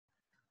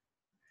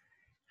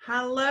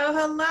Hello,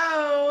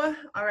 hello.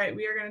 All right,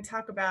 we are going to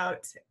talk about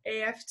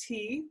AFT,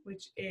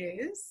 which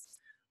is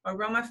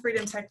Aroma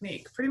Freedom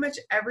Technique. Pretty much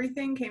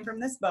everything came from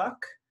this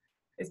book.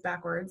 It's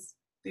backwards.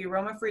 The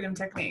Aroma Freedom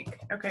Technique.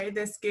 Okay,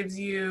 this gives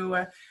you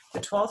the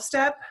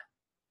 12-step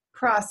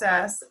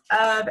process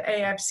of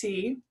AFT,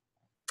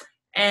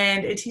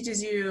 and it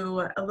teaches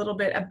you a little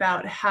bit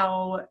about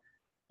how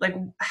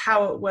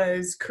it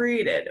was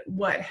created,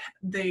 what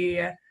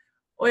the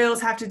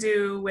oils have to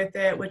do with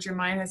it, what your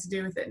mind has to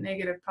do with it,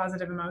 negative,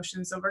 positive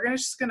emotions. So we're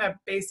just gonna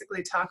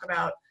basically talk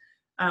about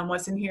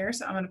what's in here.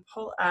 So I'm gonna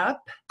pull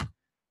up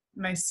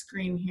my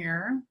screen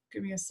here.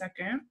 Give me a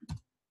second.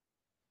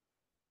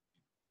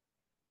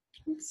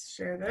 Let's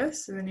share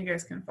this so then you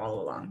guys can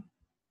follow along.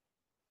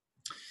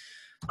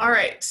 All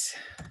right,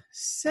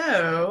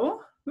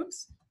 so,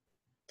 oops.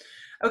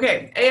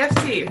 Okay,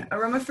 AFT,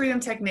 Aroma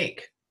Freedom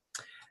Technique.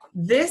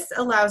 This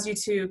allows you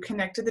to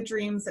connect to the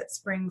dreams that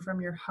spring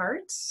from your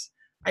heart,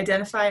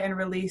 identify and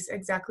release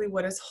exactly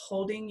what is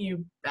holding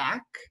you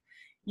back,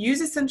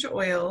 use essential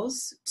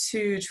oils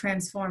to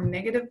transform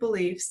negative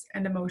beliefs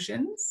and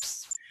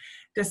emotions,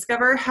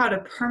 discover how to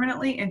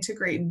permanently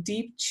integrate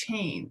deep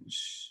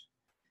change,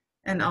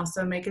 and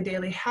also make a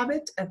daily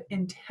habit of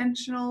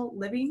intentional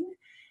living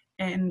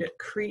and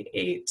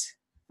create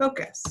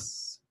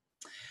focus.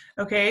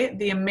 Okay,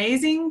 the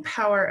amazing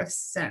power of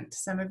scent.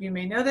 Some of you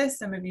may know this,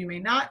 some of you may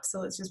not, so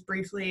let's just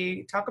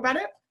briefly talk about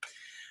it.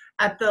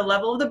 At the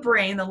level of the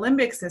brain, the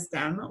limbic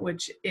system,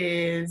 which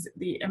is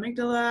the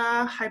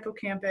amygdala,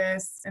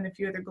 hippocampus, and a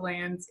few other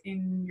glands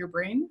in your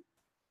brain.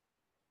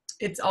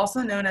 It's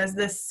also known as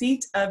the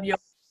seat of your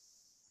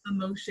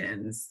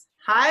emotions.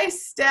 Hi,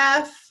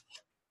 Steph.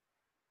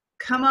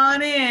 Come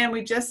on in.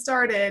 We just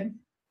started.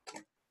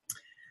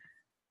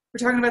 We're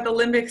talking about the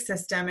limbic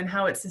system and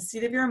how it's the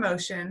seat of your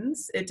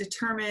emotions. It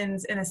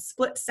determines in a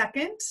split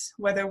second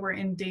whether we're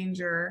in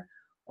danger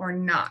or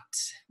not.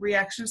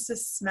 Reactions to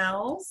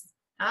smells,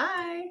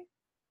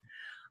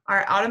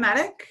 are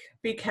automatic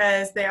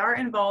because they are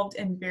involved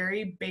in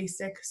very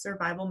basic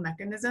survival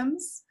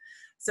mechanisms.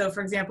 So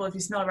for example, if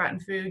you smell rotten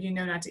food, you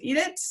know not to eat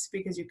it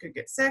because you could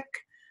get sick.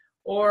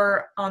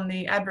 Or on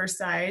the adverse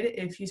side,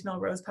 if you smell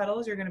rose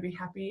petals, you're going to be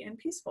happy and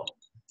peaceful.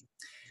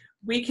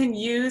 We can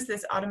use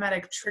this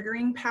automatic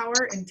triggering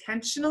power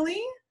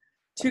intentionally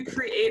to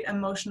create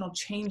emotional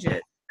changes.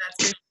 That's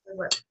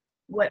basically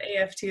what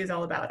AFT is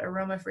all about,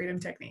 Aroma Freedom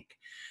Technique.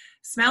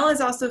 Smell is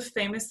also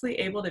famously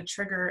able to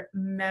trigger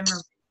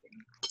memory.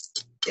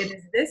 It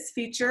is this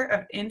feature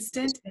of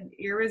instant and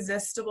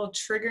irresistible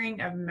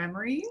triggering of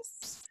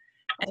memories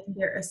and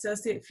their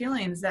associate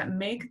feelings that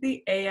make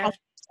the AFT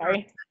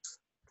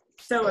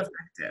so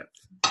effective.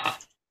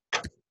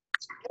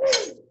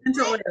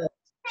 Essential oil.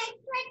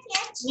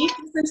 Each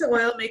essential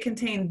oil may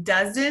contain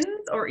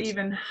dozens or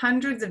even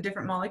hundreds of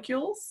different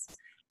molecules,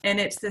 and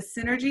it's the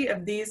synergy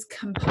of these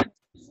components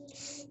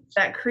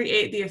that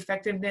create the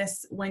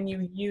effectiveness when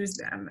you use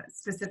them,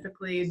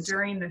 specifically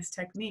during this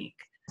technique.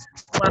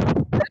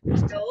 While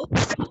built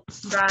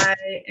by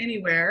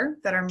anywhere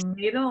that are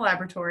made in a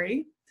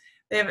laboratory,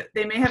 they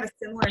may have a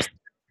similar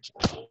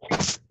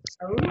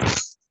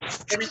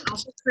they may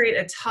also create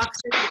a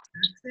toxic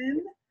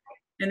reaction,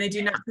 and they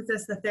do not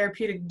possess the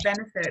therapeutic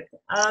benefit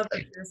of a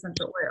pure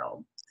essential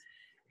oil.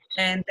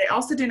 And they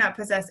also do not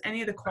possess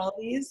any of the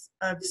qualities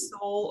of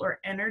soul or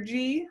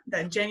energy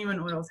that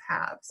genuine oils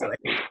have. So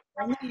if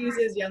someone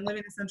uses Young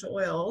Living essential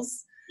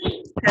oils,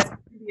 has to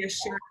be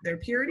assured of their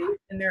purity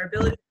and their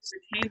ability to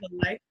retain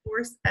the life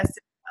force essence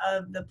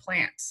of the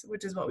plant,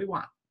 which is what we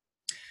want.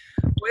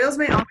 Oils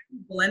may also be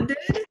blended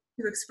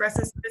to express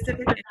a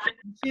specific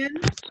intention,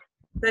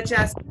 such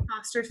as to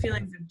foster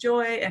feelings of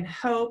joy and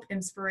hope,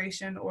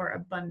 inspiration, or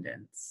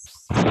abundance.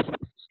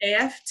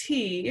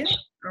 AFT,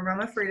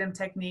 Aroma Freedom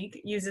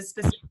Technique, uses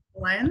specific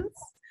blends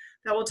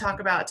that we'll talk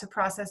about to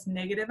process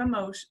negative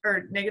emotion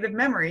or negative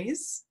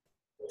memories,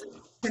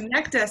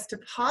 connect us to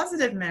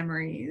positive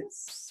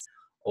memories,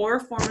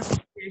 or form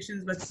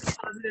associations with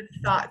positive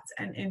thoughts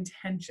and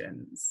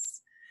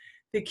intentions.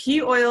 The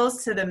key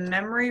oils to the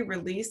memory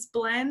release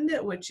blend,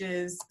 which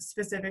is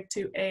specific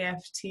to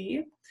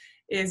AFT,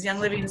 is Young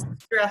Living's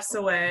Stress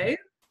Away,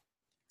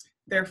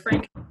 their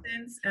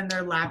frankincense, and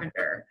their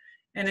lavender.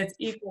 And it's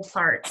equal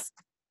parts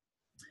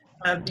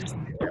of these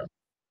oils.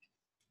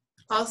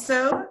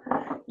 Also,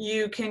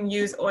 you can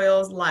use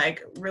oils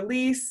like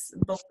Release,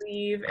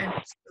 Believe, and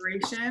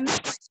Inspiration.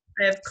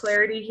 I have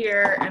Clarity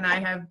here, and I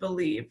have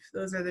Believe.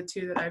 Those are the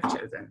two that I've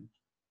chosen.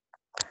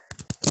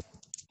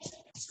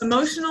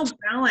 Emotional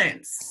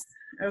balance.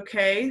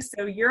 Okay,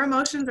 so your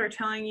emotions are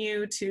telling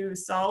you to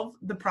solve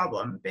the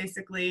problem,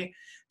 basically,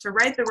 to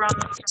right the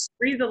wrong,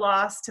 grieve the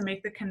loss, to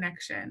make the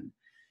connection.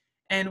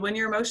 And when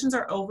your emotions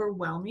are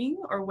overwhelming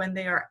or when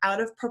they are out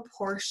of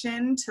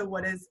proportion to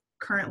what is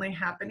currently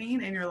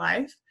happening in your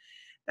life,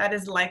 that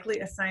is likely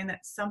a sign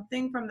that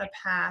something from the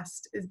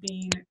past is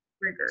being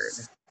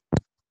triggered.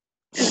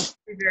 And it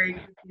can be very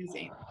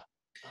confusing.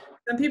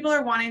 Some people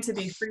are wanting to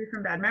be free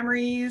from bad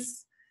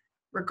memories,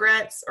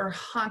 regrets, or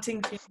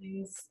haunting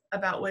feelings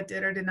about what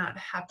did or did not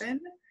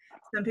happen.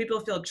 Some people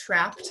feel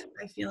trapped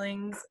by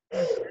feelings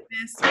of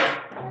sadness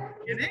or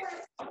panic.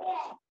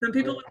 Some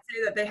people would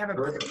say that they have a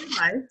pretty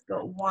life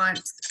but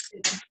want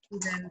it to be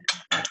even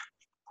better.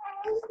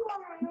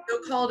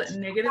 So-called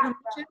negative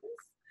emotions,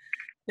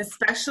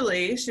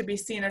 especially, should be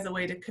seen as a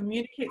way to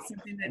communicate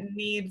something that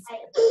needs.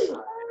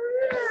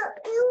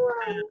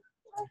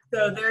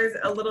 So there's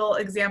a little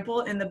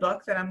example in the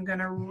book that I'm going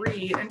to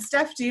read. And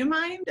Steph, do you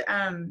mind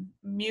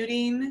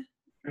muting?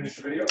 Finish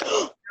the video?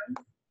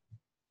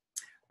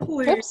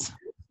 Please.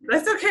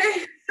 That's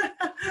okay.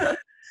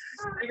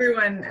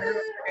 Everyone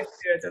gets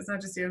to do it, so it's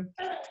not just you.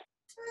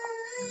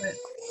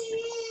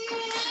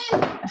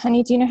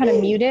 Honey, do you know how to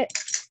mute it?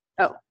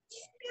 Oh.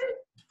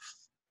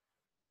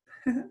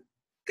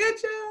 Good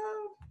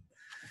job.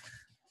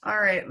 All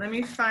right, let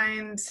me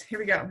find, here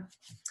we go.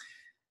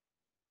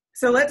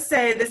 So let's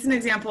say this is an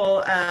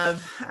example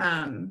of,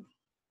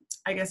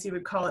 I guess you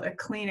would call it a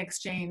clean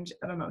exchange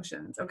of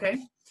emotions, okay?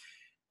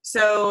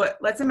 So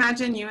let's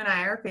imagine you and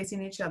I are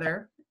facing each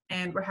other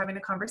and we're having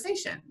a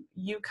conversation.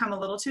 You come a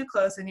little too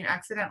close and you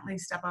accidentally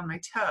step on my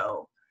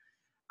toe.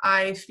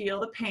 I feel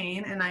the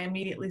pain and I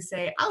immediately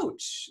say,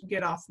 ouch,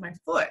 get off my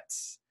foot.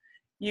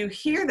 You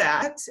hear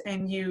that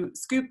and you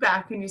scoop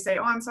back and you say,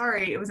 oh, I'm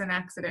sorry, it was an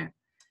accident.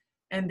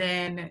 And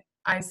then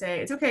I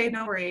say, it's okay,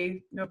 don't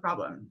worry, no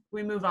problem.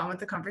 We move on with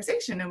the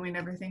conversation and we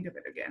never think of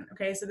it again.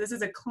 Okay, so this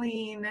is a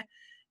clean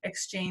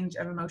exchange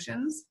of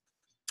emotions.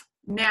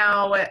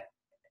 Now,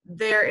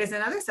 there is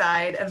another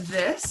side of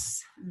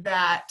this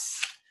that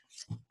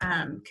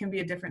can be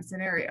a different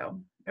scenario,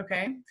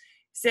 okay?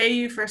 Say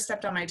you first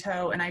stepped on my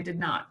toe and I did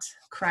not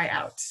cry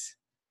out,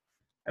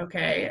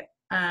 okay?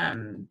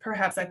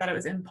 Perhaps I thought it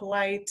was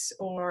impolite,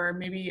 or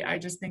maybe I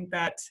just think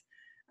that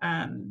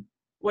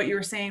what you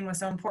were saying was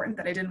so important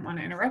that I didn't want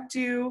to interrupt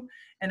you.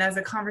 And as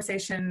the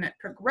conversation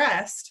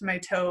progressed, my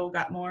toe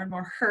got more and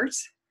more hurt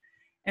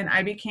and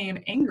I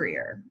became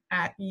angrier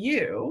at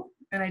you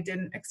and I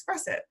didn't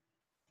express it.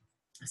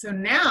 So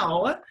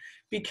now,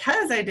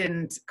 because I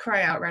didn't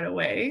cry out right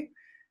away,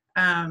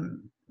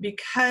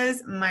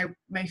 because my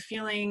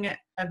feeling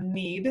of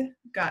need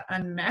got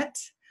unmet,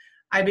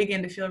 I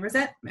begin to feel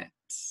resentment.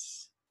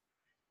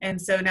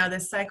 And so now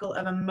this cycle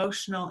of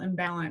emotional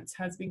imbalance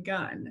has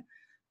begun.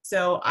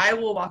 So I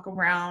will walk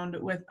around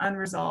with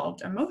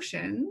unresolved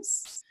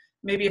emotions.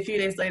 Maybe a few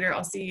days later,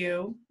 I'll see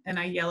you and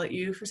I yell at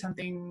you for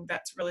something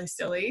that's really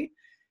silly.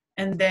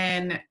 And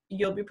then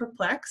you'll be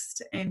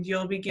perplexed and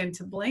you'll begin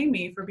to blame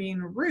me for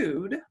being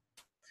rude,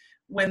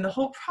 when the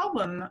whole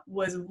problem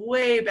was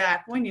way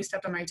back when you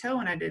stepped on my toe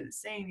and I didn't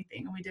say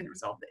anything and we didn't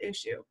resolve the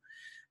issue.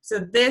 So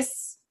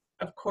this,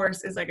 of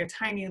course, is like a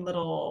tiny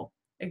little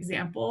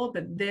example,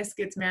 but this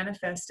gets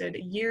manifested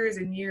years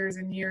and years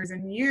and years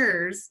and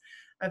years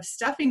of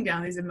stuffing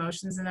down these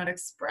emotions and not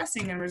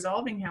expressing and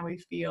resolving how we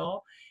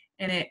feel.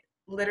 And it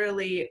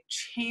literally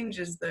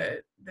changes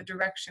the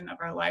direction of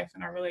our life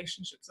and our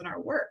relationships and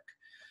our work.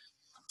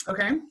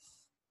 Okay?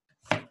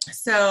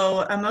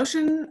 So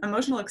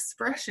emotional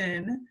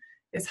expression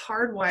is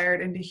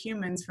hardwired into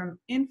humans from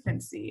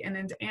infancy and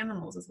into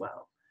animals as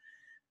well.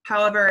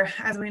 However,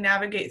 as we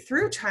navigate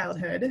through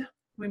childhood,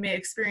 we may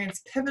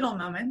experience pivotal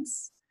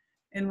moments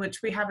in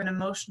which we have an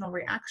emotional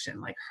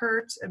reaction like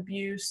hurt,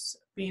 abuse,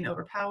 being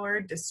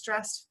overpowered,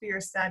 distrust, fear,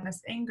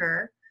 sadness,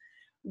 anger,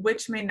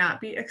 which may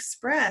not be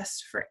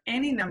expressed for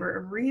any number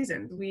of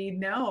reasons. We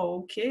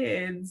know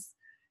kids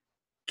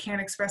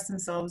can't express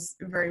themselves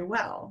very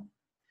well.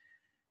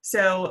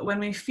 So when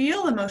we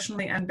feel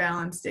emotionally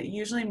unbalanced, it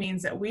usually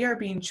means that we are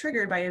being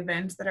triggered by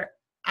events that are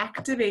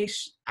actually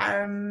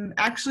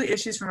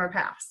issues from our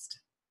past.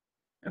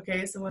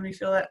 Okay, so when we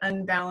feel that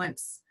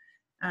unbalanced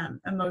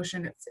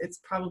emotion, it's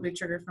probably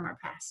triggered from our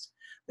past.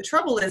 The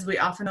trouble is we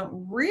often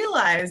don't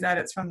realize that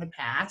it's from the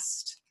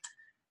past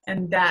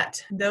and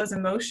that those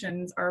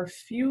emotions are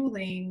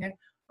fueling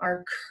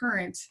our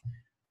current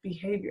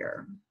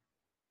behavior.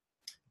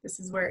 This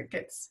is where it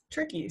gets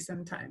tricky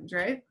sometimes,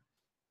 right?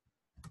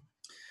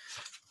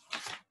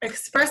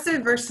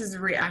 Expressive versus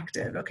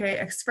reactive, okay?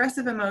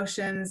 Expressive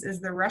emotions is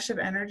the rush of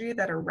energy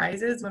that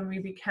arises when we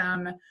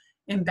become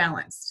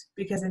imbalanced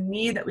because a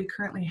need that we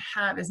currently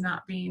have is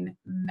not being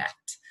met.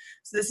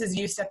 So this is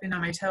you stepping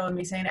on my toe and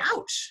me saying,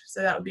 ouch.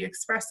 So that would be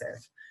expressive.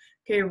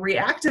 Okay,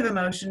 reactive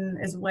emotion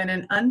is when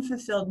an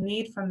unfulfilled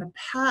need from the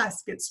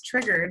past gets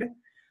triggered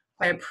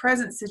by a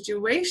present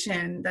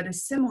situation that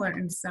is similar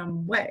in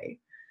some way.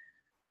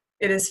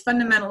 It is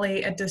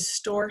fundamentally a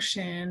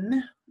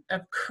distortion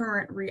of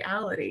current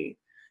reality.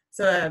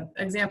 So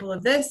an example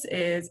of this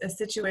is a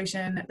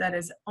situation that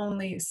is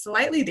only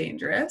slightly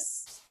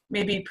dangerous,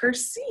 may be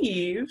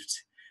perceived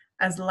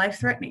as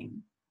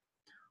life-threatening,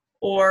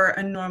 or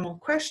a normal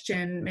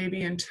question may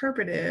be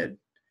interpreted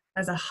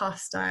as a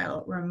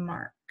hostile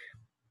remark.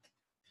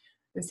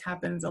 This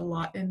happens a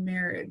lot in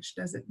marriage,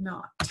 does it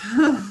not?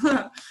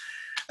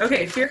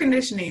 Okay, fear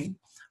conditioning.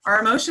 Our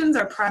emotions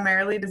are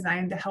primarily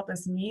designed to help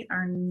us meet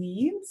our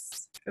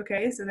needs.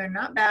 Okay, so they're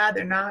not bad,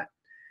 they're not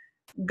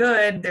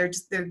good, they're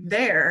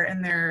there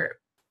and they're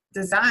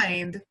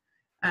designed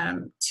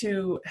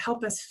to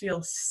help us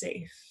feel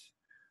safe.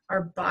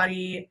 our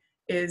body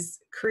is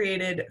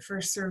created for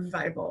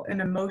survival,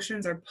 and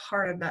emotions are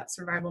part of that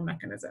survival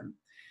mechanism.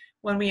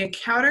 When we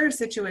encounter a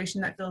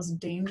situation that feels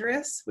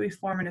dangerous, we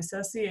form an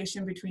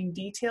association between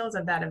details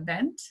of that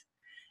event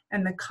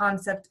and the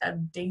concept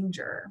of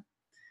danger.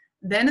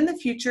 Then in the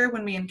future,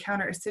 when we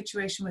encounter a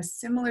situation with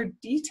similar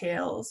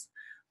details,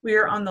 we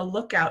are on the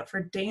lookout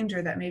for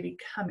danger that may be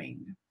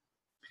coming.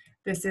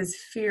 This is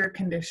fear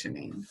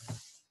conditioning.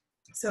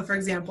 So for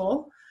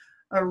example,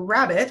 a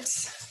rabbit,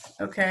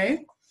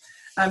 okay,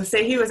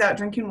 say he was out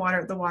drinking water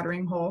at the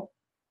watering hole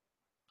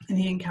and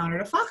he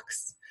encountered a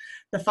fox.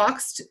 The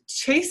fox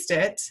chased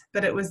it,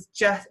 but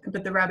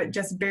the rabbit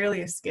just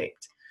barely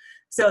escaped.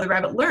 So the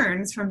rabbit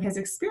learns from his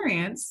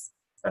experience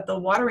that the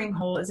watering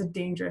hole is a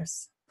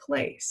dangerous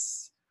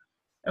place.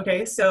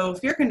 Okay, so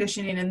fear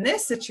conditioning in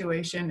this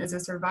situation is a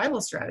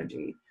survival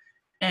strategy.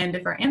 And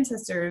if our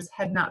ancestors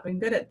had not been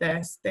good at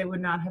this, they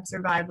would not have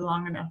survived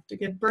long enough to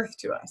give birth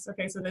to us.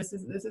 Okay, so this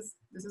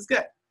is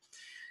good.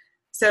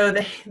 So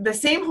the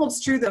same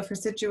holds true though for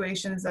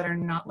situations that are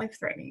not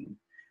life-threatening.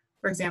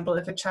 For example,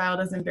 if a child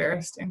is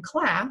embarrassed in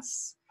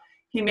class,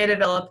 he may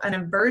develop an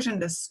aversion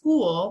to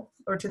school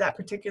or to that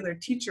particular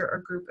teacher or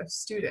group of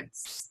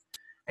students.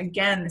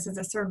 Again, this is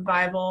a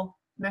survival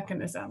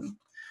mechanism.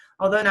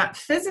 Although not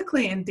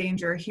physically in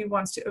danger, he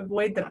wants to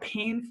avoid the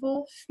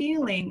painful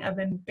feeling of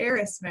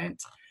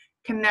embarrassment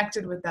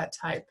connected with that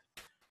type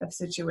of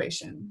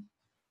situation.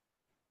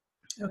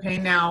 Okay,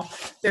 now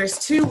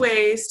there's two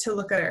ways to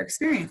look at our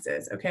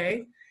experiences,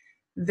 okay?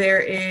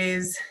 There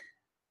is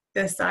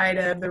the side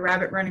of the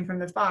rabbit running from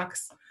the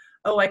fox.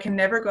 Oh, I can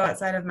never go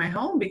outside of my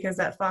home because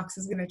that fox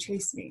is going to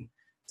chase me.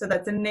 So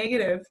that's a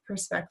negative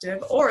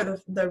perspective. Or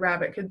the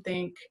rabbit could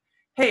think,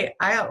 hey,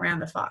 I outran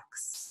the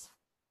fox.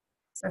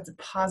 That's a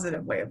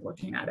positive way of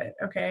looking at it,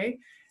 okay?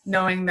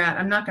 Knowing that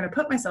I'm not going to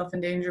put myself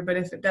in danger, but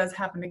if it does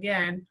happen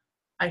again,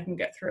 I can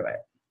get through it,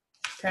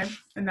 okay?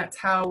 And that's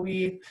how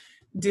we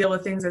deal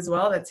with things as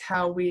well. That's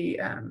how we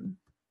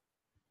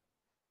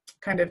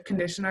kind of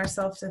condition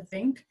ourselves to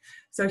think.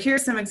 So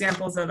here's some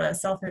examples of a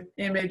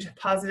self-image,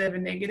 positive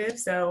and negative.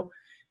 So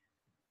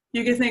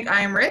you could think I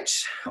am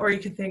rich, or you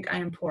could think I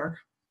am poor.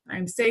 I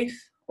am safe,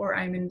 or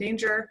I am in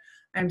danger.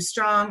 I am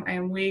strong, I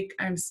am weak,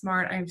 I am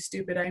smart, I am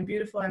stupid, I am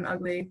beautiful, I am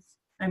ugly,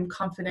 I'm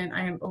confident,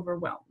 I am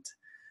overwhelmed.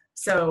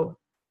 So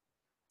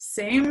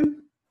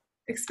same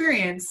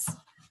experience,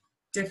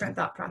 different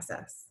thought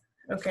process.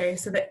 Okay,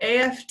 so the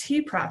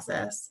AFT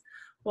process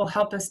will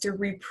help us to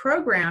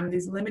reprogram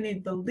these limiting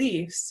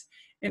beliefs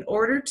in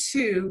order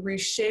to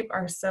reshape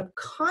our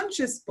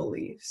subconscious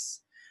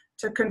beliefs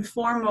to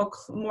conform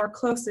more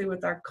closely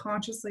with our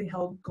consciously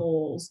held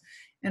goals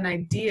and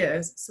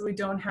ideas, so we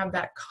don't have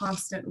that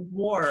constant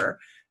war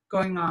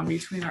going on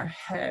between our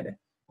head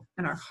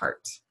and our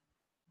heart.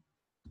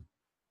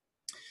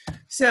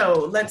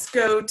 So let's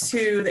go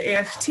to the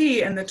AFT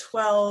and the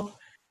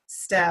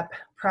 12-step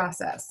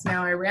process.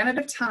 Now I ran out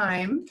of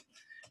time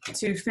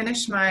to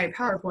finish my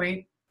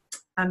PowerPoint,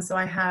 so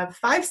I have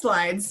 5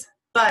 slides,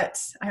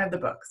 but I have the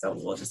book, so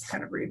we'll just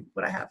kind of read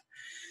what I have.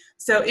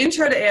 So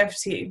intro to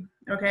AFT,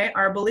 okay?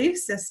 Our belief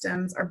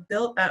systems are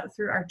built up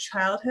through our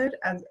childhood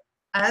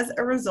as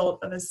a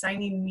result of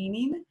assigning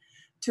meaning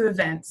to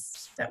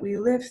events that we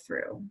live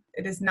through.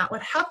 It is not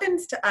what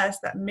happens to us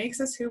that makes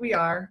us who we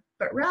are,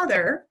 but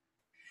rather,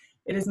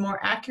 it is more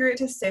accurate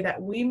to say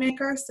that we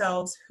make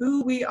ourselves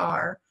who we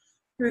are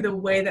through the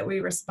way that we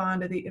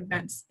respond to the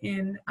events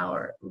in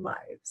our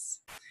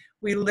lives.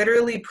 We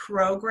literally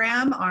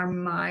program our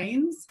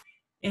minds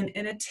in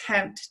an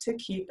attempt to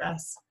keep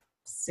us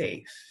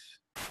safe.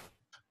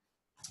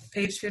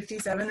 Page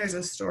 57, there's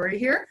a story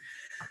here.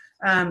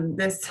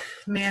 This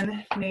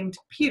man named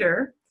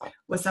Peter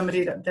was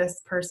somebody that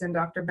this person,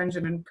 Dr.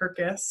 Benjamin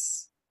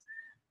Purkis,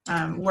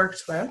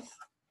 worked with.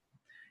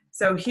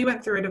 So he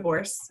went through a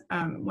divorce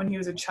when he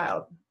was a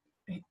child.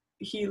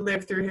 He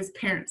lived through his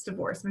parents'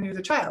 divorce when he was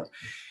a child.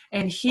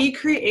 And he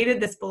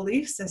created this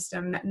belief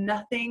system that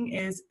nothing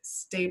is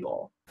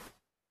stable.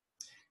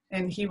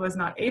 And he was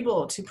not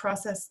able to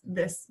process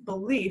this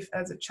belief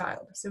as a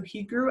child. So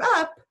he grew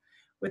up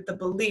with the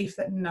belief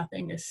that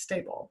nothing is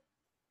stable.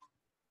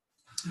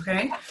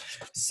 Okay,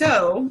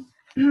 so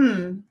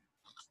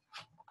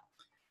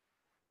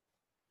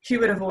he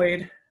would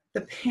avoid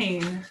the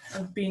pain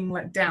of being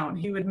let down.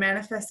 He would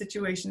manifest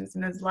situations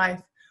in his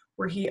life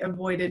where he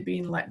avoided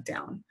being let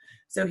down.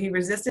 So he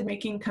resisted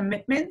making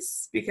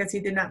commitments because he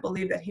did not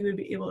believe that he would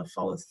be able to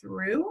follow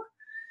through.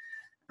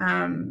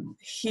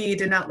 He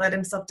did not let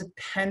himself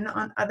depend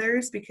on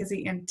others because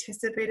he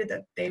anticipated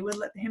that they would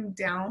let him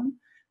down,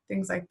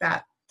 things like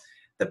that.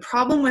 The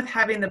problem with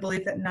having the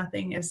belief that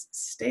nothing is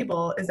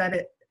stable is that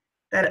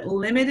it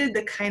limited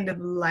the kind of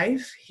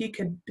life he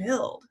could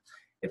build.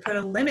 It put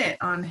a limit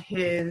on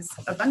his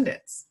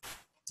abundance.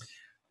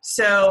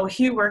 So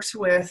he worked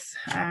with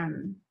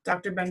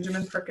Dr.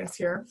 Benjamin Purkis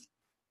here,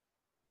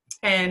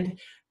 and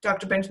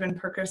Dr. Benjamin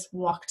Purkis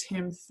walked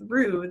him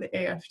through the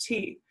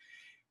AFT.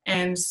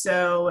 And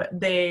so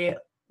they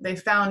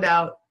found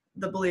out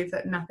the belief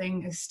that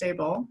nothing is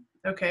stable.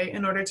 Okay,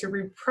 in order to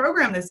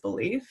reprogram this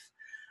belief,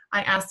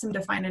 I asked him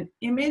to find an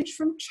image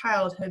from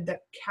childhood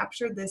that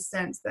captured this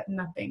sense that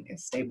nothing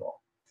is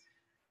stable.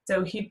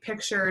 So he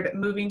pictured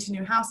moving to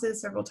new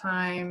houses several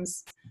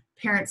times,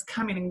 parents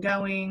coming and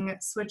going,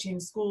 switching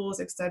schools,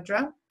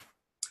 etc.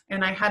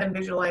 And I had him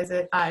visualize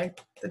it,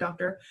 the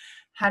doctor,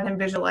 had him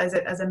visualize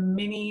it as a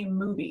mini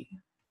movie,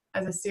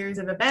 as a series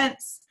of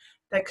events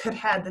that could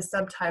have the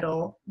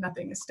subtitle,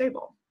 Nothing is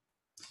Stable.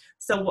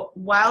 So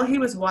while he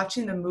was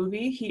watching the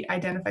movie, he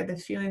identified the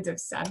feelings of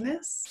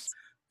sadness,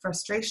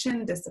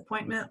 frustration,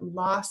 disappointment,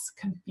 loss,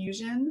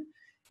 confusion,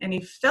 and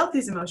he felt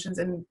these emotions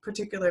in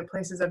particular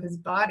places of his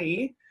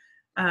body.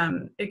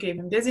 It gave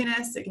him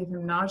dizziness, it gave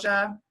him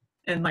nausea,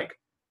 and like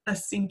a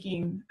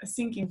sinking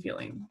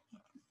feeling.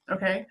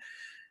 Okay.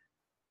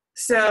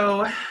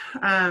 So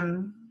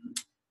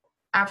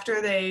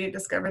after they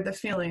discovered the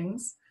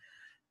feelings,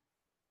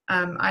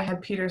 I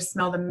had Peter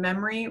smell the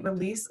memory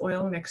release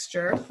oil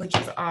mixture, which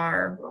is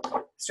our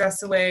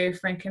stress away,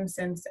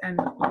 frankincense, and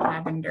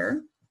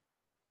lavender,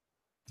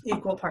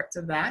 equal parts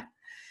of that.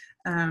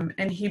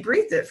 And he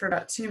breathed it for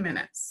about 2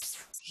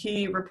 minutes.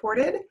 He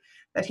reported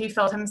that he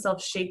felt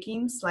himself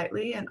shaking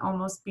slightly and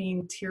almost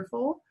being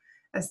tearful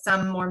as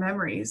some more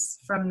memories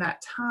from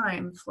that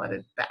time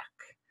flooded back.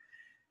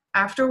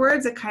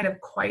 Afterwards, a kind of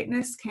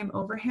quietness came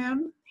over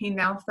him. He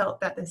now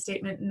felt that the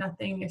statement,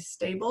 nothing is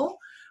stable,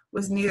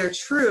 was neither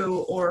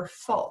true or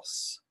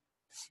false.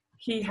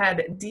 He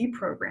had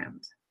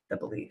deprogrammed the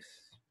belief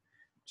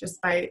just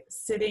by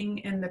sitting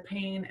in the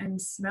pain and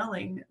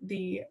smelling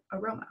the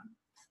aroma.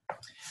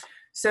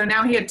 So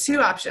now he had 2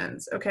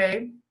 options,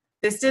 okay?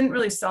 This didn't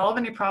really solve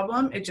any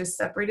problem. It just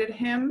separated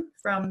him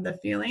from the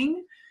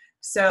feeling.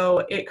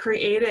 So it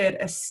created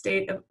a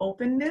state of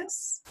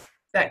openness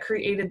that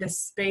created the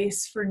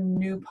space for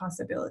new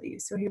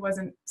possibilities. So he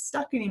wasn't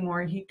stuck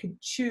anymore. He could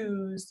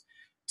choose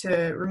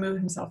to remove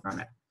himself from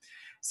it.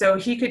 So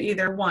he could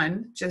either,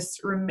 1,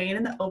 just remain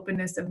in the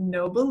openness of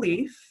no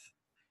belief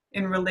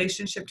in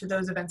relationship to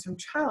those events from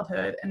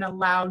childhood and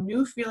allow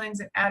new feelings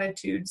and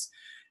attitudes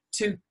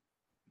to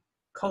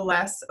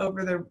coalesce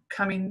over the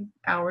coming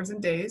hours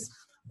and days.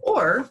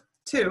 Or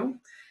 2,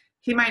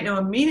 he might know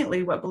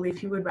immediately what belief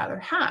he would rather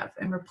have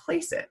and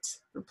replace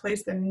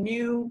the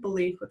new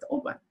belief with the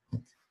old one.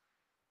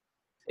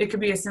 It could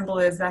be as simple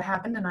as that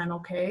happened and I'm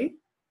okay.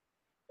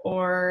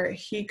 Or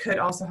he could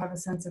also have a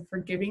sense of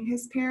forgiving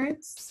his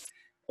parents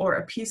or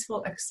a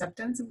peaceful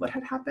acceptance of what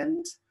had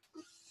happened.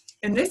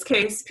 In this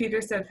case, Peter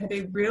said that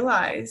he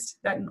realized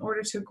that in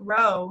order to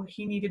grow,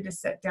 he needed to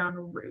set down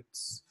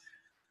roots.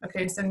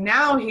 Okay, so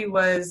now he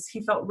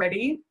felt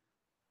ready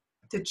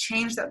to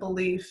change that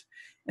belief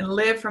and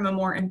live from a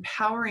more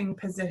empowering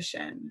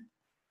position.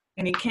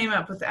 And he came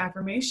up with the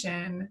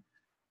affirmation,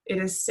 it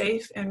is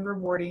safe and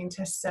rewarding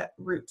to set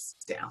roots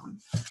down.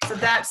 So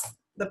that's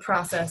the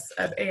process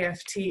of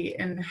AFT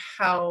and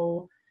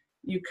how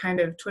you kind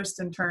of twist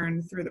and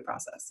turn through the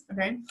process,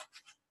 okay?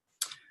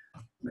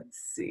 Let's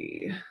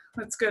see,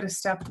 let's go to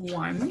step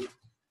 1.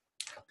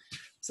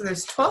 So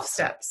there's 12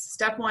 steps.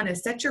 Step 1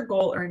 is set your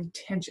goal or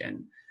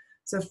intention.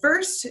 So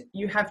first,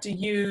 you have to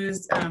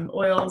use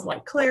oils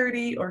like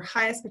clarity or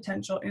highest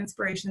potential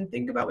inspiration.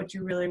 Think about what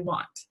you really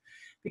want.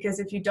 Because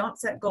if you don't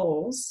set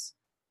goals,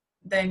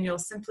 then you'll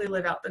simply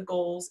live out the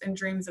goals and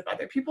dreams of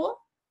other people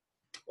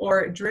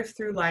or drift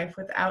through life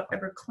without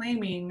ever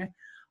claiming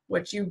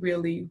what you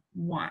really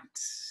want.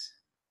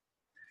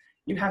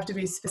 You have to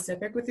be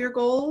specific with your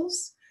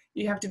goals.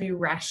 You have to be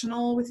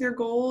rational with your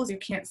goals. You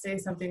can't say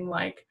something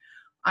like,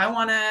 I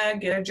want to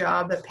get a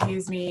job that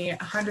pays me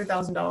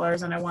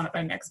 $100,000 and I want it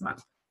by next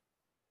month.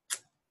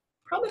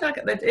 Probably not.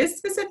 That is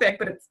specific,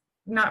 but it's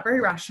not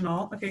very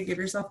rational. Okay, give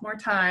yourself more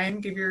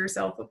time. Give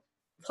yourself a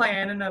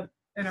plan and a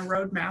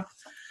roadmap.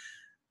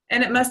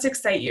 And it must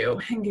excite you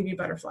and give you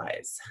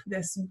butterflies,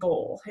 this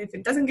goal. If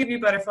it doesn't give you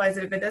butterflies,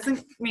 if it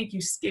doesn't make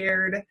you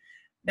scared,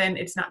 then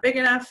it's not big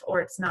enough or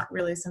it's not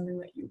really something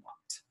that you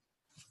want.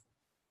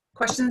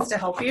 Questions to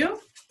help you?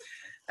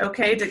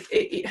 Okay,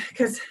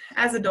 because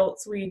as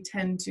adults, we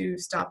tend to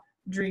stop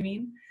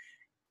dreaming,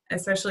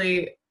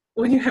 especially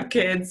when you have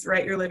kids,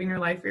 right? You're living your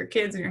life for your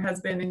kids and your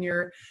husband and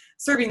you're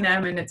serving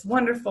them and it's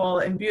wonderful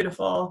and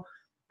beautiful,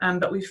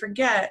 but we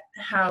forget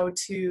how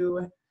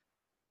to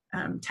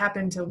tap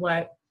into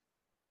what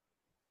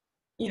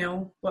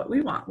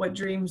we want, what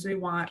dreams we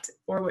want,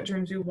 or what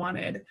dreams we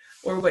wanted,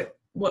 or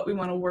what we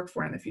want to work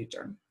for in the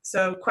future.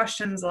 So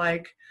questions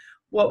like,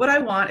 what would I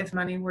want if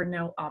money were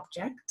no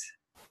object?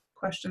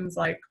 Questions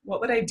like, what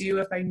would I do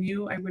if I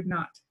knew I would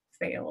not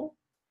fail?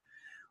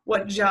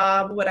 What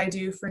job would I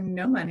do for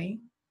no money?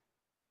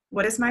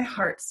 What is my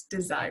heart's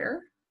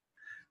desire?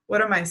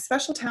 What are my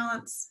special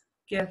talents,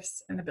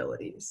 gifts, and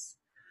abilities?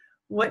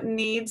 What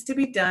needs to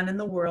be done in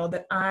the world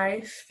that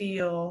I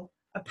feel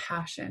a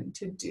passion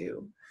to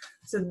do?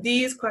 So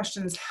these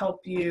questions help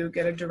you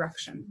get a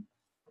direction.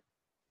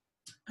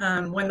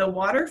 When the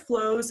water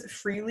flows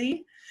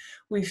freely,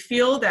 we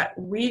feel that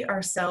we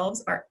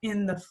ourselves are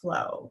in the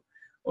flow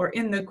or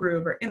in the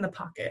groove or in the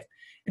pocket.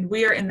 And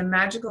we are in the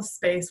magical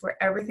space where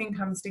everything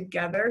comes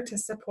together to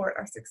support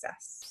our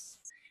success.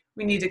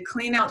 We need to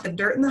clean out the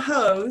dirt in the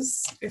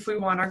hose if we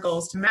want our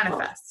goals to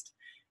manifest.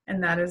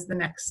 And that is the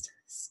next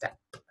step,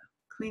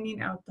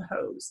 cleaning out the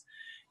hose.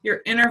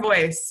 Your inner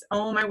voice,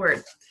 oh my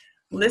word.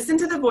 Listen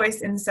to the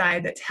voice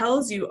inside that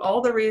tells you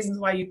all the reasons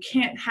why you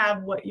can't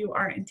have what you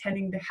are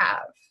intending to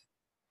have.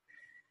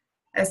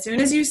 As soon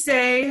as you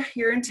say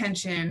your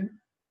intention,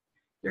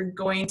 you're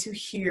going to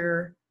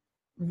hear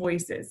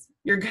voices.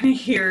 You're going to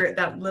hear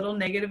that little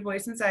negative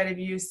voice inside of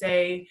you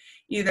say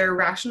either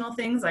rational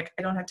things like,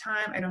 I don't have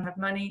time, I don't have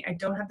money, I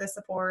don't have the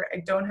support,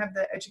 I don't have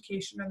the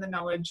education or the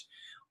knowledge,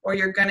 or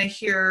you're going to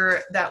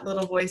hear that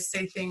little voice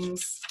say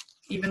things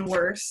even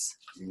worse,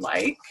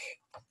 like,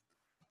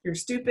 you're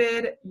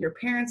stupid, your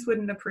parents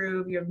wouldn't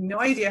approve, you have no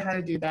idea how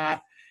to do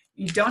that,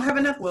 you don't have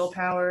enough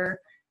willpower,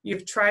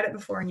 you've tried it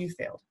before and you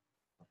failed.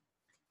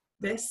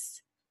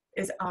 This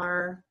is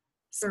our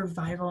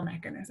survival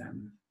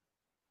mechanism.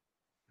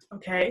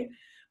 Okay,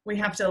 we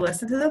have to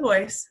listen to the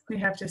voice. We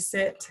have to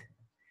sit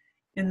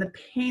in the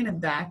pain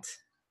of that.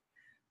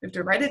 We have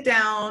to write it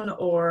down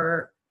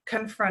or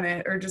confront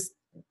it or just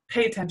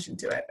pay attention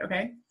to it,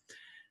 okay?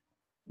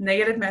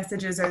 Negative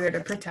messages are there to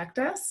protect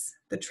us.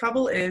 The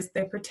trouble is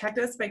they protect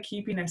us by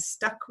keeping us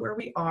stuck where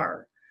we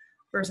are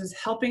versus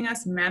helping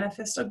us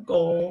manifest a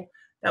goal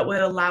that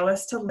would allow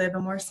us to live a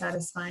more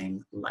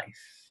satisfying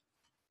life.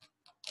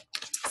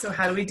 So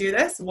how do we do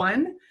this?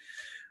 One,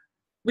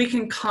 we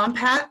can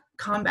combat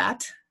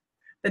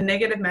the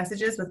negative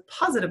messages with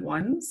positive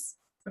ones,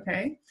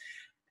 okay,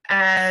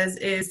 as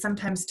is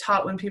sometimes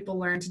taught when people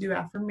learn to do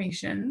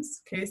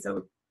affirmations, okay,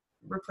 so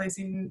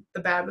replacing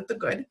the bad with the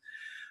good.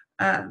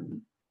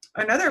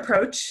 Another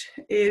approach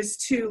is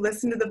to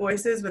listen to the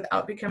voices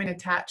without becoming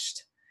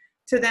attached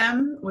to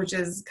them, which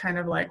is kind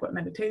of like what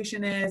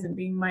meditation is and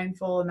being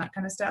mindful and that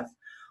kind of stuff.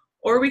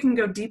 Or we can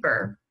go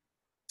deeper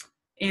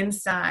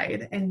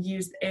inside and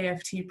use the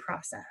AFT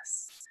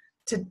process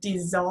to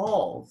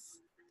dissolve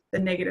the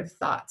negative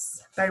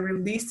thoughts by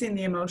releasing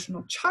the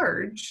emotional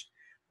charge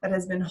that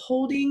has been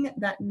holding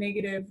that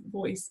negative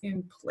voice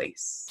in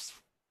place.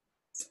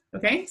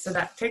 Okay, so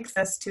that takes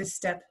us to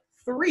step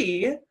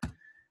 3,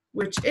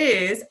 which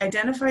is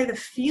identify the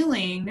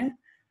feeling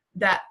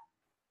that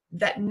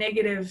that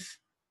negative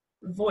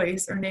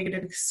voice or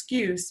negative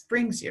excuse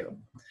brings you.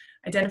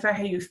 Identify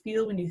how you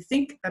feel when you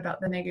think about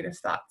the negative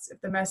thoughts.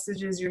 If the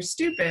message is you're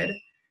stupid,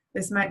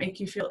 this might make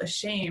you feel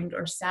ashamed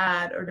or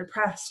sad or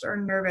depressed or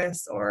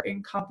nervous or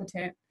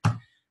incompetent.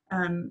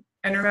 And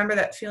remember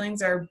that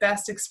feelings are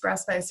best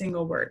expressed by a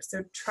single word.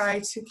 So try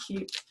to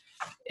keep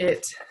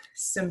it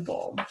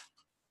simple.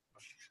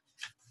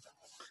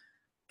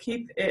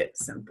 Keep it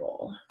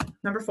simple.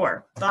 Number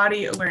 4,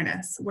 body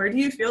awareness. Where do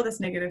you feel this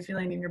negative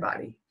feeling in your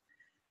body?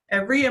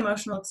 Every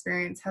emotional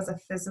experience has a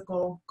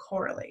physical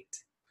correlate.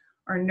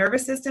 Our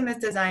nervous system is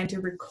designed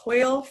to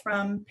recoil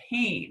from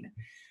pain.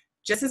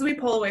 Just as we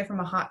pull away from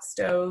a hot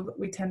stove,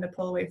 we tend to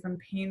pull away from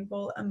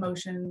painful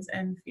emotions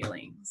and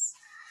feelings.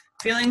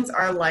 Feelings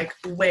are like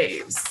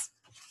waves.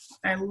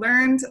 I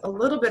learned a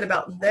little bit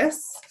about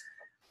this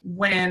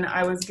when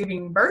I was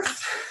giving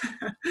birth.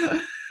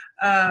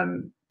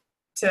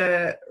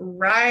 To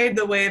ride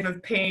the wave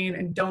of pain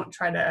and don't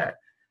try to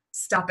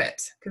stop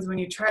it. Because when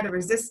you try to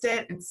resist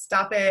it and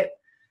stop it,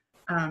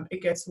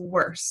 it gets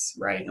worse,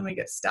 right? And we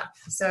get stuck.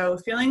 So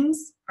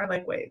feelings are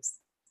like waves.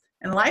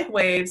 And like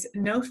waves,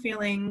 no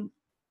feeling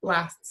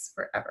lasts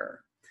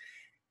forever.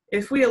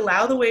 If we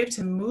allow the wave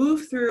to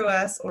move through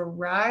us or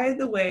ride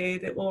the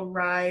wave, it will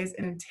rise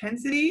in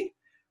intensity,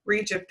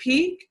 reach a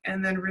peak,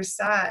 and then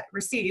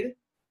recede,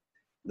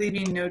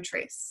 leaving no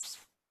trace.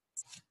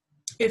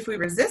 If we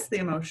resist the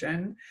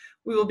emotion,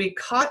 we will be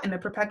caught in a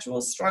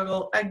perpetual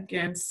struggle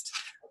against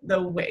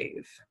the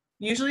wave.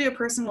 Usually a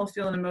person will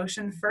feel an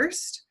emotion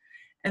first,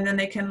 and then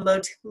they can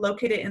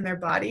locate it in their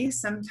body.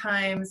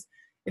 Sometimes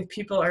if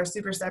people are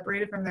super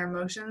separated from their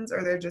emotions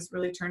or they're just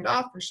really turned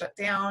off or shut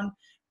down,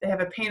 they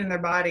have a pain in their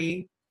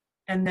body,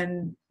 and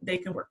then they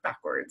can work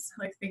backwards.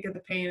 Like think of the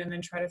pain and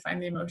then try to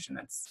find the emotion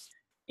that's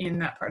in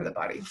that part of the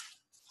body.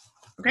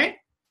 Okay?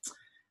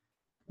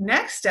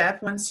 Next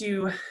step, once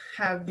you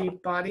have the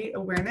body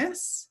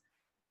awareness,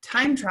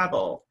 time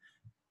travel.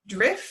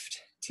 Drift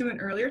to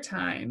an earlier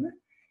time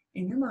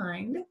in your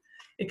mind.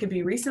 It could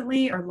be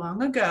recently or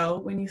long ago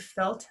when you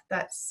felt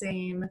that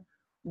same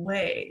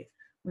way,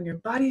 when your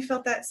body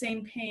felt that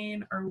same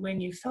pain or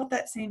when you felt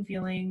that same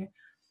feeling.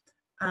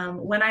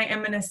 When I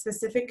am in a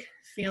specific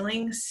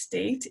feeling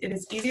state, it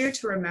is easier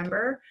to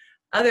remember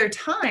other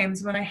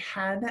times when I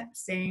had that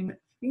same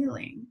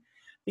feeling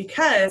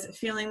because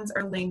feelings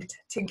are linked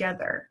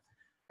together.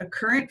 A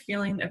current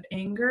feeling of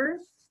anger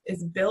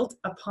is built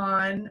up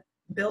and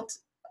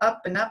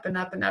up and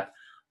up and up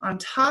on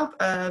top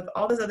of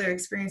all those other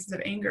experiences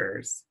of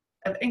anger.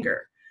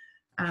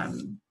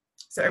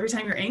 So every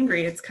time you're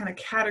angry, it's kind of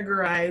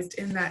categorized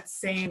in that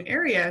same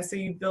area. So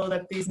you build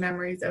up these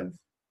memories of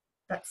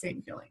that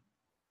same feeling.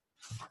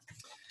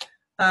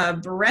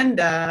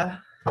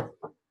 Brenda,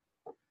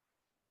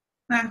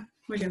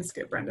 we can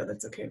skip Brenda.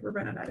 That's okay. We're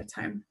running out of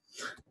time.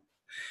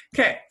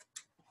 Okay.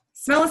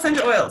 Smell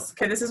essential oils.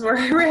 Okay, this is where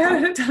I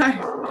ran out of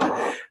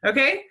time.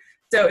 Okay,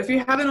 so if you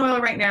have an oil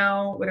right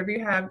now, whatever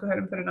you have, go ahead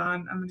and put it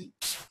on. I'm going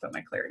to put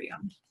my clarity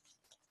on.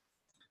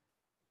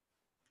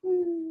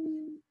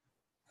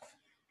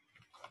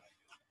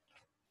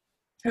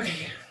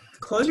 Okay,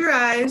 close your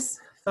eyes.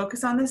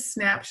 Focus on the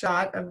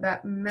snapshot of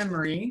that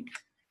memory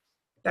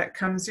that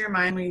comes to your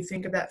mind when you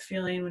think of that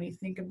feeling, when you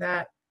think of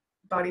that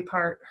body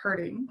part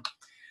hurting.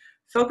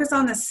 Focus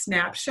on the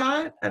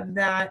snapshot of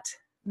that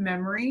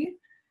memory,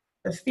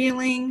 the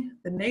feeling,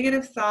 the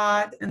negative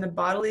thought, and the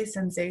bodily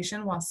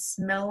sensation while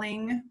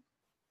smelling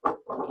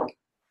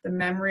the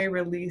memory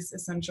release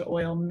essential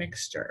oil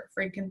mixture,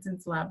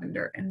 frankincense,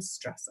 lavender, and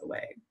stress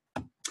away.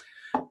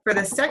 For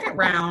the second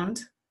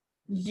round,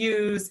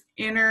 use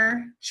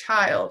inner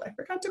child. I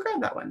forgot to grab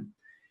that one.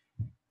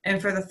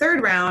 And for the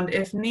third round,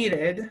 if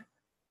needed,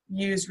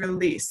 use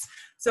release.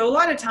 So a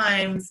lot of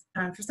times,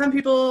 for some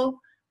people,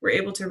 we're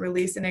able to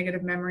release a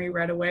negative memory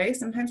right away.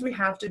 Sometimes we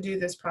have to do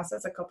this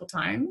process a couple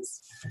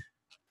times.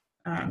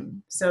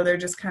 So they're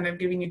just kind of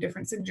giving you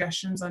different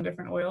suggestions on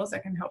different oils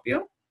that can help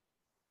you.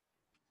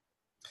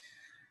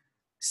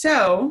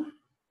 So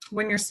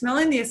when you're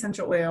smelling the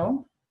essential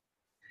oil,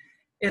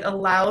 it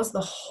allows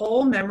the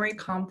whole memory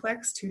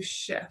complex to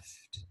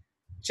shift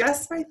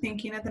just by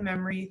thinking of the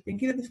memory,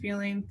 thinking of the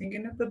feeling,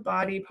 thinking of the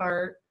body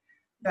part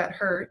that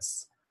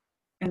hurts,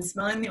 and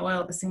smelling the oil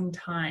at the same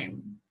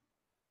time.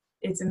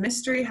 It's a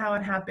mystery how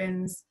it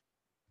happens,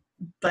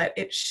 but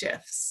it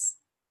shifts.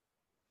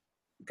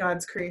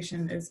 God's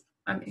creation is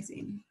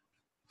amazing.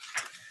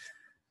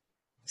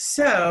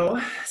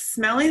 So,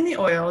 smelling the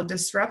oil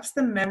disrupts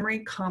the memory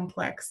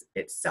complex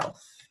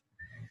itself.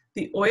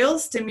 The oil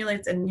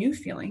stimulates a new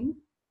feeling,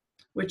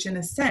 which in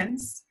a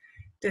sense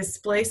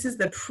displaces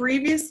the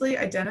previously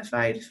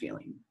identified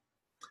feeling.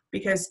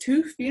 Because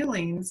two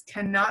feelings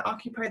cannot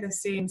occupy the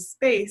same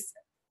space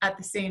at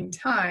the same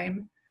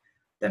time,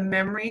 the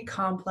memory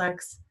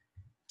complex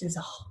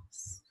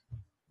dissolves.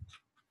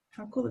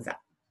 How cool is that?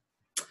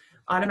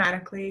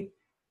 Automatically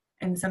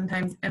and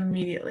sometimes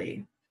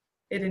immediately,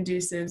 it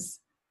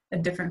induces a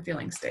different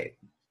feeling state.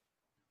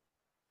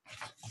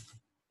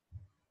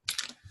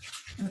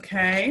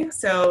 Okay,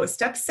 so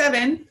step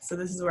 7. So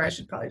this is where I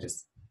should probably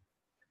just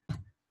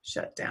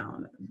shut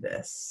down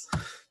this.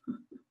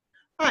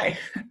 Hi.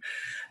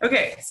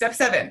 Okay, step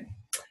 7.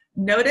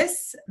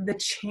 Notice the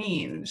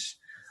change.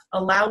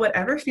 Allow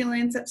whatever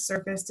feelings that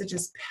surface to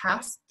just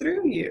pass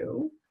through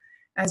you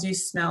as you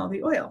smell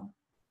the oil.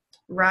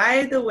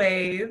 Ride the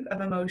wave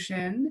of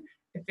emotion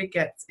if it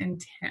gets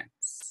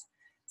intense.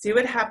 See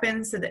what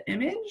happens to the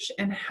image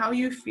and how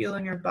you feel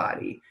in your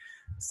body.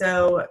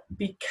 So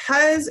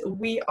because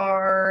we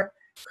are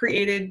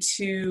created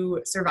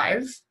to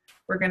survive,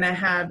 we're going to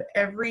have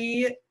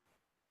every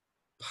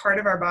part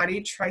of our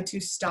body try to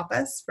stop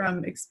us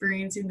from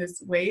experiencing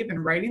this wave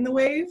and riding the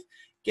wave,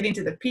 getting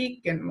to the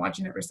peak and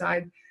watching it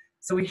recede.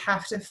 So we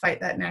have to fight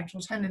that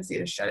natural tendency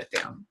to shut it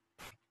down.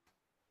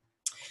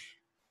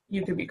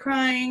 You could be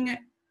crying.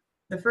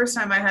 The first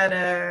time I had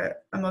an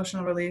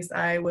emotional release,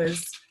 I don't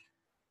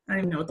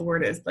even know what the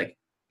word is, like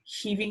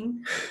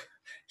heaving,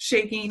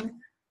 shaking,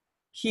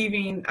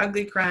 heaving,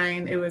 ugly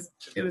crying. It was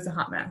a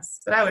hot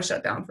mess, but I was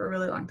shut down for a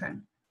really long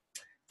time.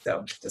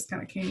 So just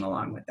kind of came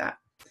along with that.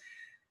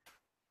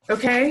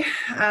 Okay,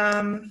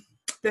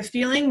 the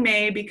feeling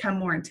may become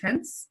more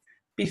intense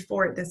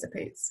before it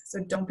dissipates, so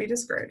don't be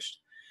discouraged.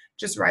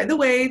 Just ride the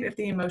wave if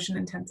the emotion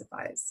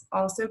intensifies.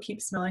 Also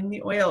keep smelling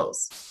the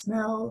oils.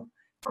 Smell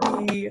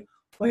the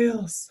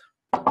oils.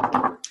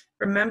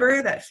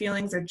 Remember that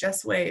feelings are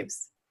just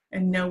waves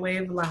and no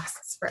wave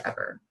lasts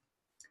forever.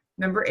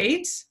 Number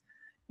 8,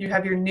 you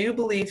have your new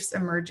beliefs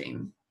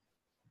emerging.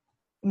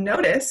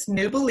 Notice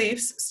new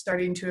beliefs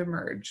starting to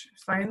emerge.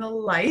 Find the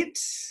light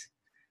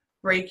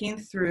breaking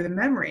through the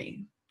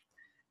memory.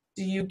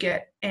 Do you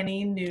get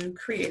any new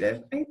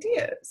creative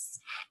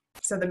ideas?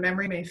 So the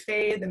memory may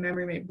fade, the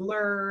memory may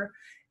blur,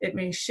 it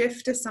may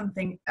shift to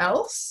something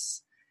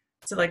else,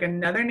 to like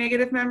another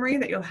negative memory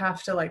that you'll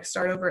have to like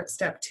start over at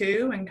step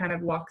 2 and kind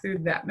of walk through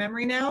that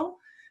memory now.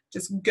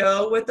 Just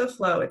go with the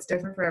flow. It's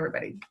different for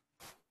everybody.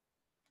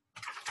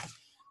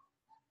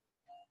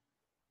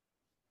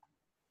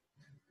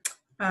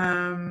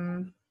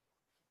 I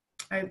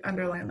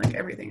underline like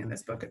everything in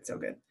this book. It's so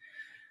good.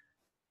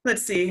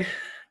 Let's see.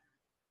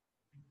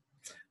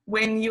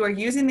 When you are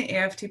using the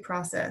AFT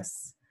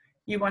process,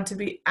 you want to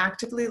be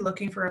actively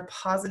looking for a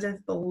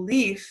positive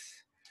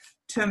belief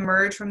to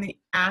emerge from the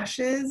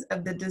ashes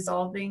of the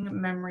dissolving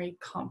memory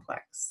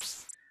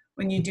complex.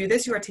 When you do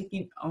this, you are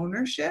taking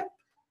ownership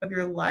of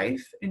your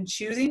life and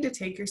choosing to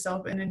take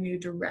yourself in a new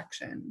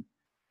direction.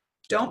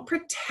 Don't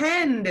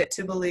pretend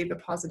to believe a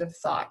positive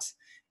thought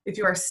if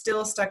you are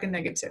still stuck in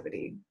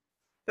negativity,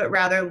 but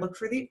rather look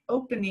for the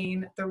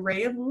opening, the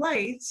ray of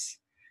light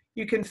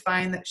you can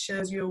find that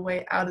shows you a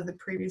way out of the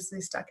previously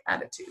stuck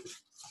attitude.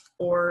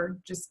 Or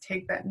just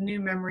take that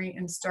new memory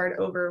and start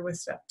over with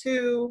step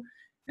 2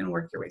 and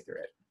work your way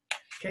through it.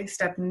 Okay,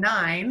 step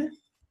 9,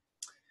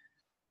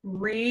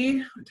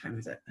 what time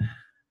is it?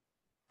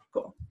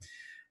 Cool.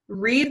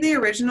 read the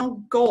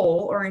original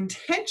goal or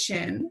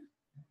intention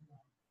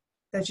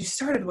that you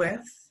started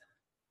with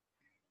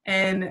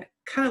and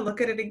kind of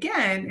look at it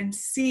again and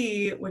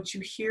see what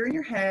you hear in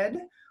your head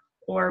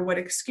or what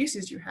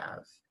excuses you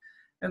have.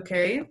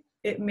 Okay,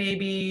 it may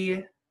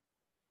be,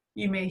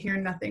 you may hear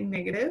nothing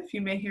negative.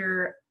 You may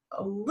hear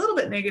a little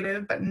bit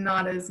negative, but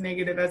not as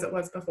negative as it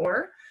was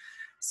before.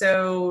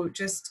 So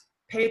just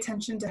pay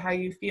attention to how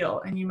you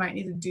feel, and you might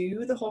need to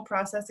do the whole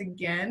process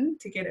again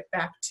to get it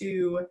back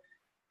to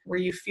where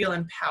you feel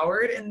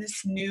empowered in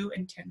this new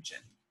intention.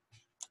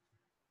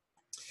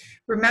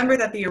 Remember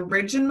that the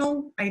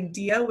original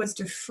idea was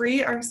to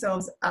free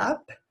ourselves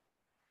up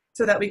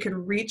so that we could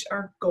reach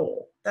our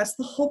goal. That's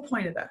the whole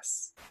point of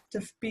this,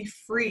 to be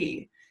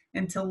free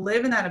and to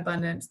live in that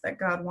abundance that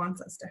God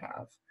wants us to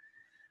have.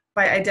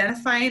 By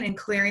identifying and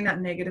clearing out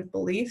negative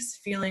beliefs,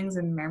 feelings,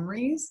 and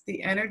memories,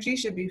 the energy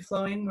should be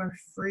flowing more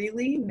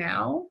freely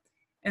now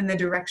in the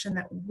direction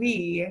that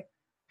we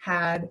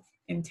had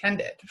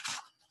intended.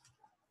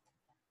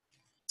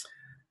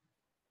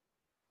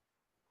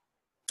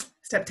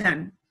 Step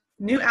 10,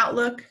 new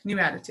outlook, new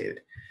attitude.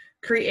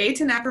 Create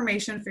an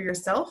affirmation for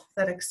yourself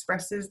that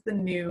expresses the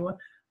new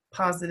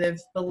positive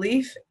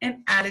belief and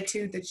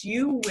attitude that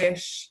you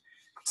wish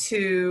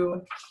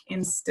to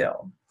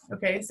instill.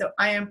 Okay, so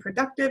I am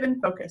productive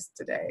and focused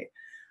today.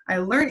 I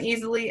learn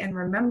easily and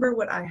remember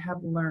what I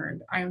have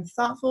learned. I am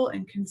thoughtful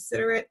and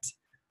considerate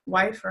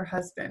wife or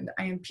husband.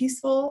 I am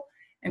peaceful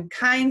and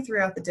kind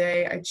throughout the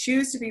day. I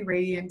choose to be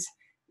radiant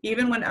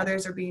even when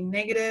others are being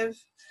negative.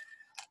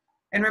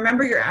 And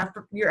remember,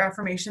 your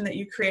affirmation that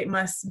you create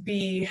must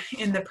be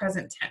in the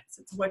present tense.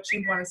 It's what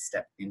you want to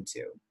step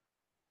into.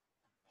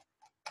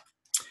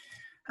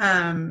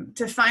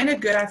 To find a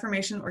good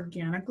affirmation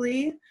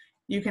organically,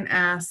 you can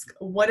ask,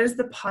 what is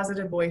the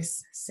positive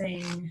voice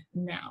saying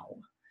now?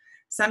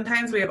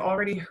 Sometimes we have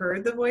already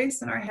heard the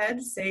voice in our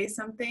head say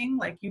something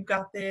like, you've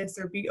got this,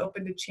 or be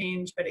open to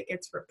change, but it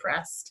gets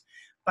repressed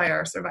by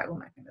our survival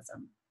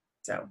mechanism.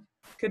 So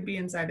it could be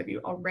inside of you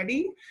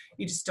already.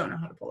 You just don't know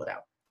how to pull it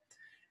out.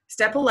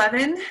 Step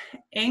 11,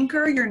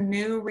 anchor your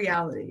new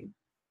reality.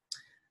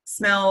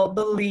 Smell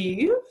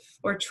Believe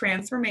or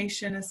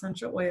Transformation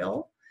Essential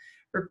Oil.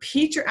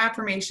 Repeat your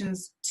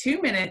affirmations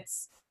 2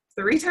 minutes,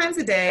 3 times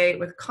a day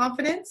with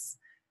confidence,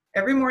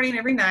 every morning,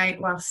 every night,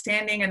 while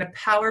standing in a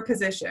power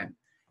position.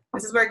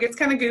 This is where it gets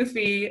kind of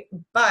goofy,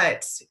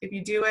 but if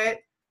you do it,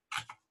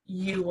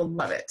 you will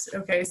love it.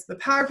 Okay, so the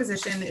power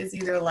position is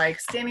either like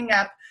standing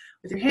up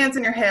with your hands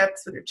on your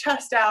hips, with your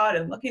chest out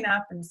and looking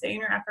up and saying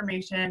your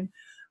affirmation.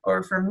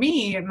 Or for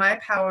me, my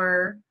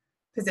power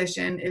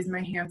position is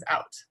my hands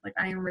out. Like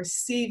I am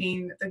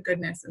receiving the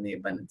goodness and the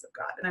abundance of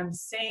God. And I'm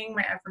saying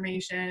my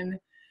affirmation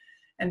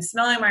and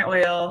smelling my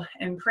oil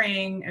and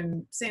praying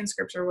and saying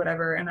scripture,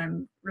 whatever, and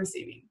I'm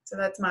receiving. So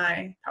that's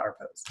my power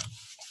pose.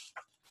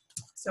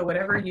 So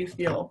whatever you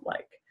feel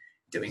like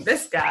doing,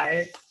 this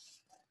guy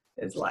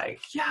is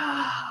like,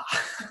 yeah.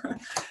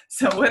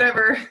 So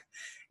whatever.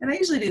 And I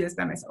usually do this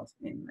by myself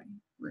in my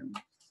room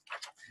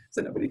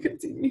so nobody could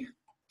see me.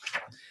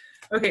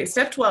 Okay,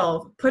 step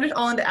 12, put it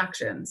all into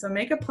action. So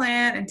make a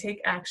plan and take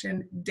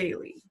action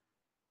daily.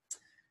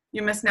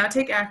 You must now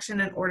take action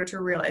in order to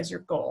realize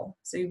your goal.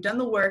 So you've done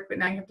the work, but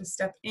now you have to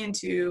step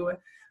into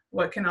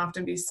what can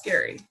often be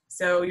scary.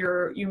 So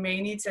you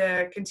may need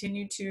to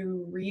continue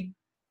to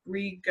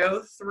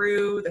go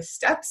through the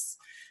steps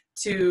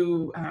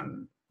to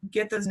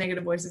get those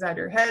negative voices out of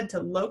your head,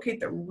 to locate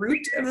the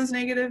root of those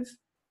negative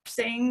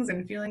sayings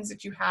and feelings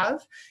that you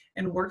have,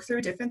 and work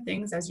through different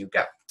things as you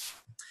go.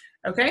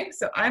 Okay,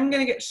 so I'm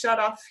going to get shut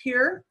off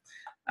here.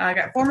 I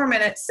got 4 more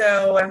minutes.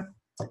 So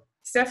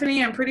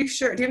Stephanie, I'm pretty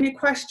sure, do you have any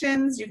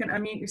questions? You can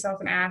unmute yourself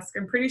and ask.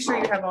 I'm pretty sure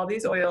you have all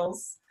these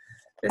oils.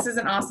 This is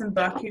an awesome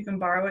book. You can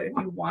borrow it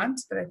if you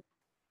want, but I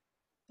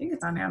think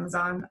it's on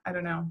Amazon. I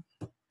don't know.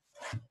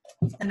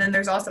 And then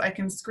there's also, I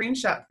can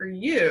screenshot for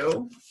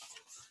you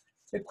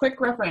the quick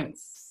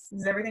reference.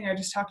 This is everything I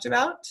just talked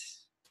about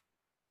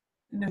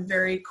in a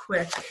very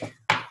quick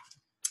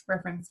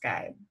reference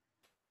guide.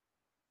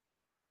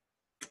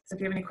 So if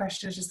you have any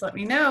questions, just let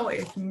me know.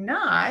 If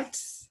not,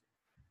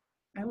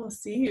 I will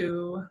see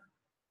you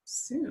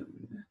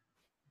soon.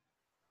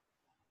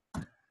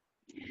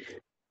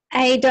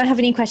 I don't have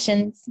any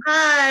questions.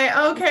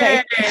 Hi,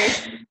 okay.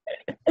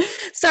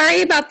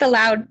 Sorry about the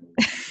loud.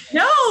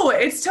 No,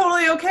 it's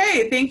totally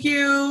okay. Thank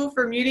you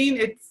for muting.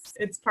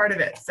 It's part of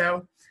it.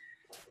 So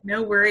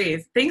no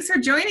worries. Thanks for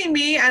joining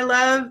me. I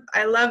love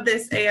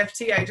this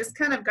AFT. I just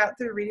kind of got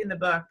through reading the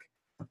book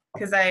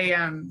because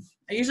I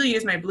usually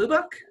use my blue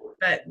book,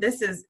 but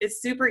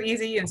it's super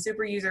easy and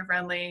super user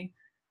friendly,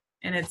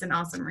 and it's an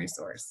awesome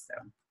resource. So.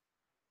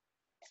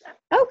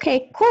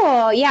 Okay,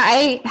 cool. Yeah,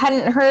 I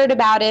hadn't heard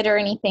about it or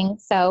anything,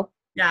 so.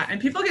 Yeah, and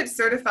people get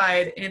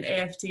certified in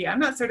AFT. I'm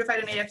not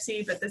certified in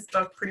AFT, but this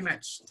book pretty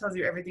much tells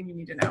you everything you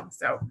need to know.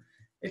 So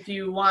if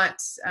you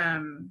want,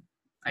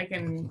 I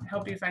can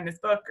help you find this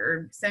book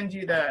or send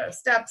you the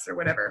steps or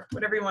whatever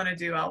you want to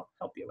do, I'll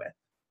help you with.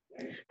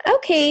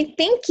 Okay,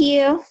 thank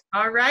you.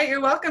 All right,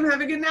 you're welcome.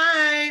 Have a good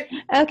night.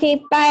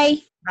 Okay, bye.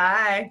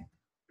 Bye.